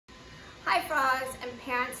Hi frogs and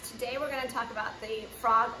parents, today we're going to talk about the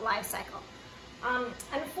frog life cycle.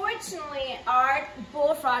 Unfortunately, our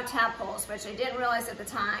bullfrog tadpoles, which I didn't realize at the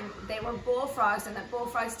time, they were bullfrogs, and that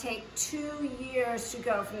bullfrogs take 2 years to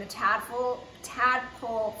go from the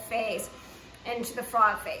tadpole phase into the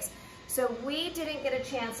frog phase. So we didn't get a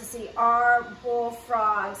chance to see our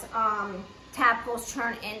bullfrogs, tadpoles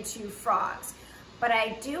turn into frogs. But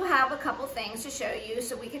I do have a couple things to show you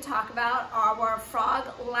so we can talk about our frog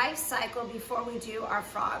life cycle before we do our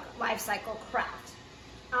frog life cycle craft.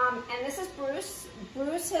 And this is Bruce.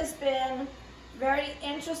 Bruce has been very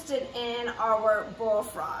interested in our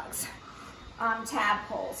bullfrogs,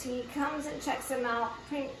 tadpoles. He comes and checks them out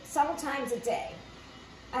several times a day,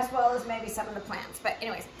 as well as maybe some of the plants. But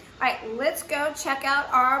anyways, all right, let's go check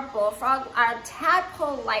out our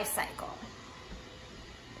tadpole life cycle.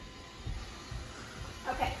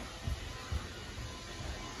 Okay.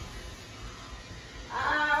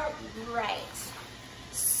 All right.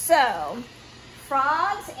 So,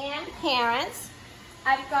 frogs and parents,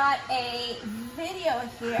 I've got a video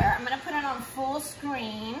here. I'm going to put it on full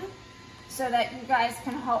screen so that you guys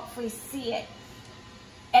can hopefully see it.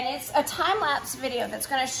 And it's a time-lapse video that's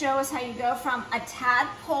going to show us how you go from a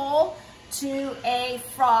tadpole to a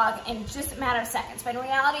frog in just a matter of seconds. But in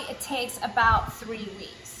reality, it takes about 3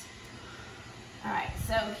 weeks. All right,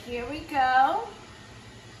 so here we go.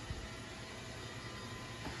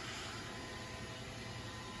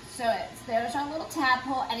 So there's our little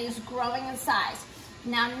tadpole, and he's growing in size.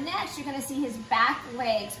 Now next, you're gonna see his back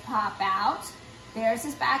legs pop out. There's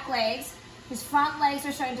his back legs. His front legs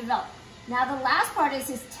are starting to develop. Now the last part is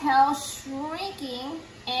his tail shrinking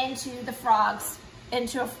into the frogs,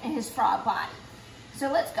 into his frog body.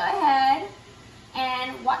 So let's go ahead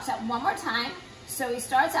and watch that one more time. So he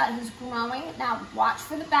starts out, he's growing. Now watch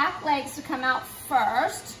for the back legs to come out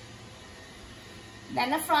first, then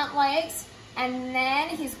the front legs, and then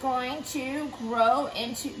he's going to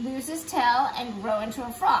lose his tail and grow into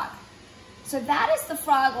a frog. So that is the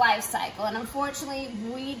frog life cycle, and unfortunately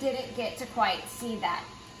we didn't get to quite see that.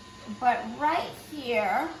 But right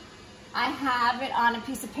here, I have it on a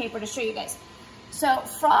piece of paper to show you guys. So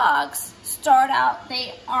frogs start out,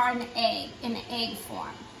 they are in egg form.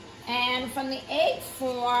 And from the egg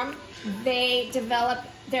form, they develop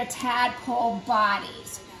their tadpole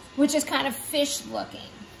bodies, which is kind of fish looking.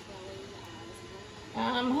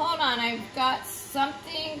 Hold on, I've got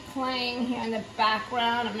something playing here in the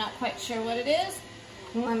background. I'm not quite sure what it is.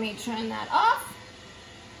 Let me turn that off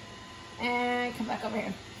and come back over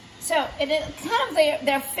here. So it is kind of,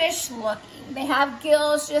 they're fish looking. They have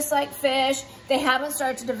gills just like fish. They haven't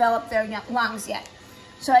started to develop their lungs yet.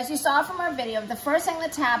 So as you saw from our video, the first thing the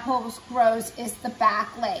tadpole grows is the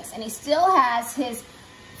back legs. And he still has his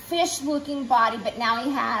fish-looking body, but now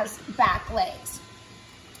he has back legs.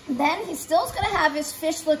 Then he still is going to have his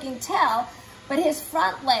fish-looking tail, but his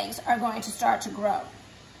front legs are going to start to grow.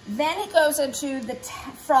 Then he goes into the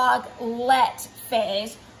froglet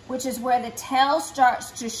phase, which is where the tail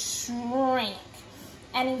starts to shrink.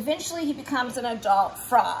 And eventually he becomes an adult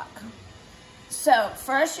frog. So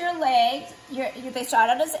first your legs, they start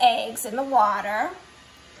out as eggs in the water.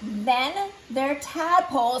 Then they're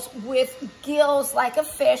tadpoles with gills like a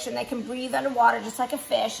fish, and they can breathe underwater just like a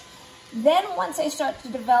fish. Then once they start to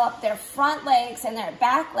develop their front legs and their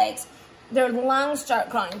back legs, their lungs start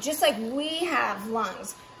growing, just like we have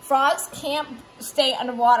lungs. Frogs can't stay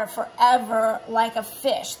underwater forever like a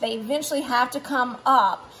fish. They eventually have to come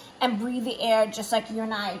up and breathe the air just like you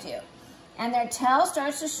and I do. And their tail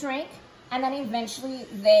starts to shrink, and then eventually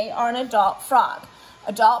they are an adult frog.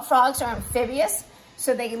 Adult frogs are amphibious,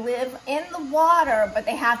 so they live in the water, but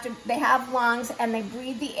they have lungs and they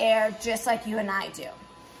breathe the air just like you and I do.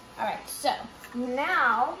 All right, so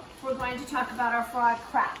now we're going to talk about our frog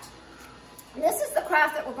craft. This is the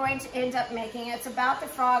craft that we're going to end up making. It's about the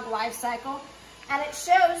frog life cycle, and it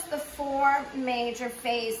shows the 4 major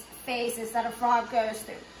phases that a frog goes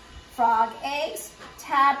through. Frog eggs,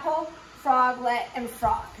 tadpole, froglet, and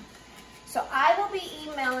frog. So I will be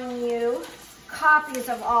emailing you copies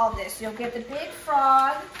of all this. You'll get the big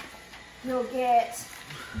frog, you'll get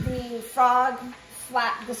the frog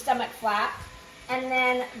flat, the stomach flap, and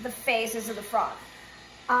then the phases of the frog.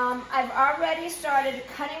 I've already started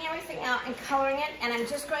cutting everything out and coloring it, and I'm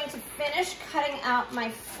just going to finish cutting out my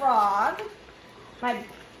frog,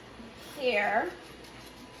 here.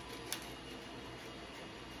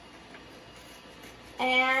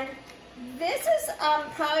 And this is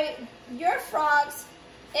probably your frogs,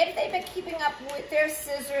 if they've been keeping up with their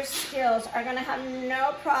scissors skills, are going to have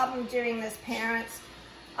no problem doing this, parents.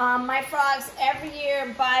 My frogs every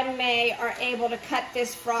year by May are able to cut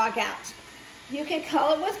this frog out. You can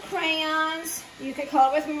color with crayons, you can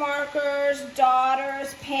color with markers,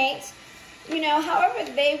 daughters, paints, you know, however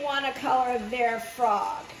they want to color their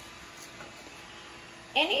frog.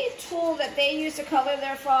 Any tool that they use to color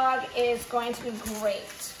their frog is going to be great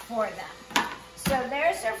for them. So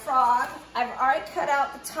there's their frog. I've already cut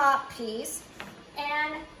out the top piece.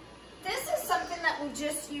 And this is something that we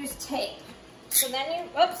just use tape. So then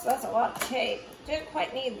you, oops, that's a lot of tape. Didn't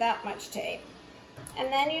quite need that much tape.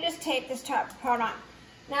 And then you just tape this top part on.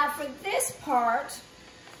 Now for this part,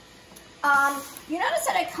 you notice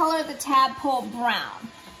that I colored the tadpole brown.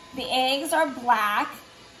 The eggs are black,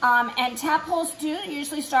 and tadpoles do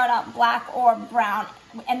usually start out black or brown.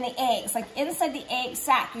 And the eggs, like inside the egg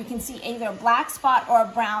sac, you can see either a black spot or a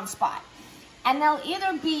brown spot. And they'll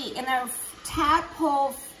either be in their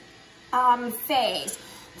tadpole phase,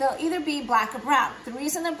 they'll either be black or brown. The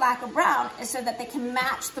reason they're black or brown is so that they can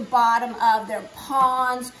match the bottom of their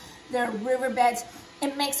ponds, their riverbeds.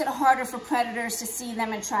 It makes it harder for predators to see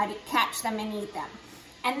them and try to catch them and eat them.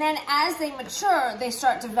 And then as they mature, they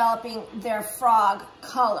start developing their frog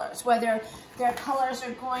colors, whether their colors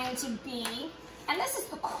are going to be, and this is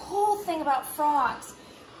the cool thing about frogs,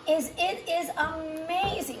 is it is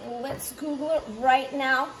amazing. Let's Google it right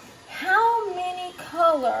now. How many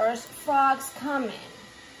colors frogs come in?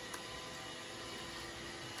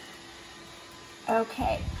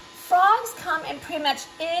 Okay, frogs come in pretty much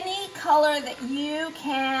any color that you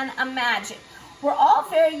can imagine. We're all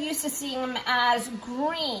very used to seeing them as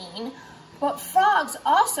green, but frogs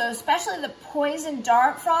also, especially the poison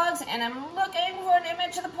dart frogs, and I'm looking for an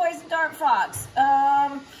image of the poison dart frogs.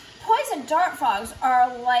 Poison dart frogs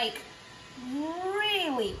are like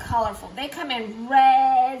really colorful. They come in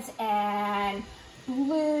reds and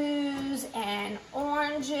blues and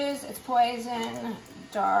oranges. It's poison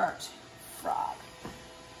dart frog.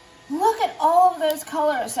 Look at all of those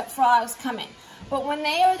colors that frogs come in. But when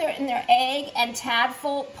they are in their egg and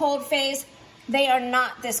tadpole phase, they are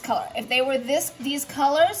not this color. If they were these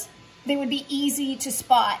colors, they would be easy to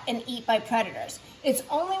spot and eat by predators. It's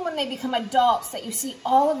only when they become adults that you see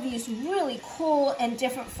all of these really cool and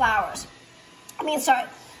different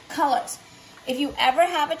colors. If you ever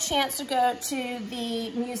have a chance to go to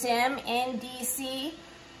the museum in DC,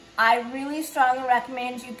 I really strongly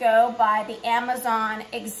recommend you go by the Amazon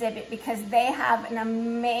exhibit because they have an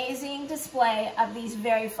amazing display of these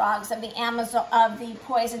very frogs, of the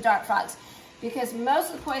poison dart frogs, because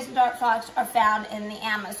most of the poison dart frogs are found in the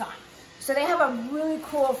Amazon. So they have a really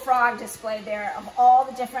cool frog display there of all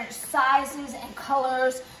the different sizes and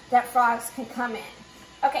colors that frogs can come in.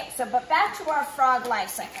 Okay, but back to our frog life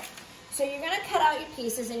cycle. So you're going to cut out your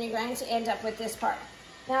pieces and you're going to end up with this part.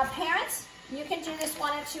 Now parents, you can do this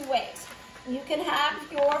one of two ways. You can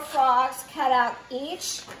have your frogs cut out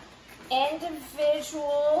each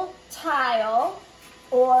individual tile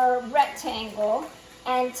or rectangle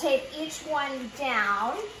and tape each one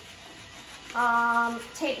down. I'll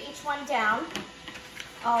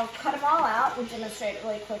cut them all out and demonstrate it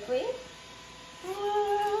really quickly.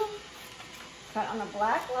 Cut on the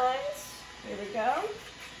black lines. Here we go.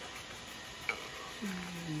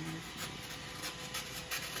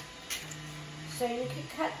 So you can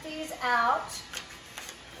cut these out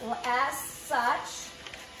as such.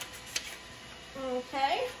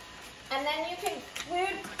 Okay. And then you can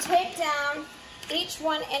tape down each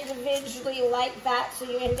one individually like that, so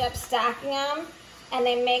you end up stacking them and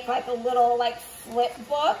they make like a little flip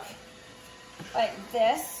book like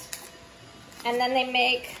this, and then they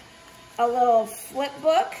make a little flip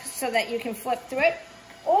book so that you can flip through it,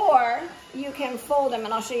 or you can fold them,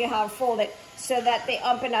 and I'll show you how to fold it so that they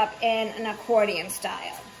open up in an accordion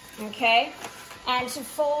style. Okay, and to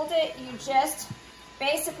fold it you just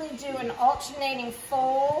basically do an alternating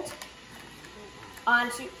fold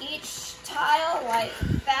onto each tile like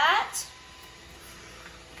that,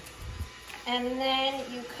 and then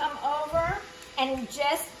you come over and you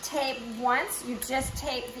just tape once. You just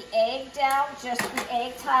tape the egg down, just the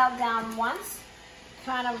egg tile down once,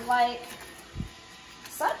 kind of like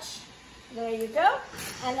such. There you go.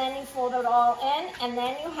 And then you fold it all in, and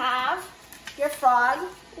then you have your frog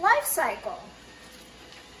life cycle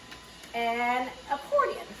and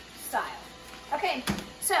accordion style. Okay,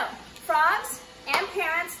 so frogs and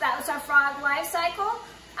parents, that was our frog life cycle.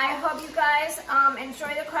 I hope you guys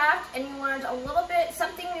enjoy the craft and you learned a little bit,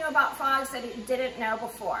 something new about frogs that you didn't know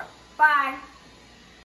before. Bye.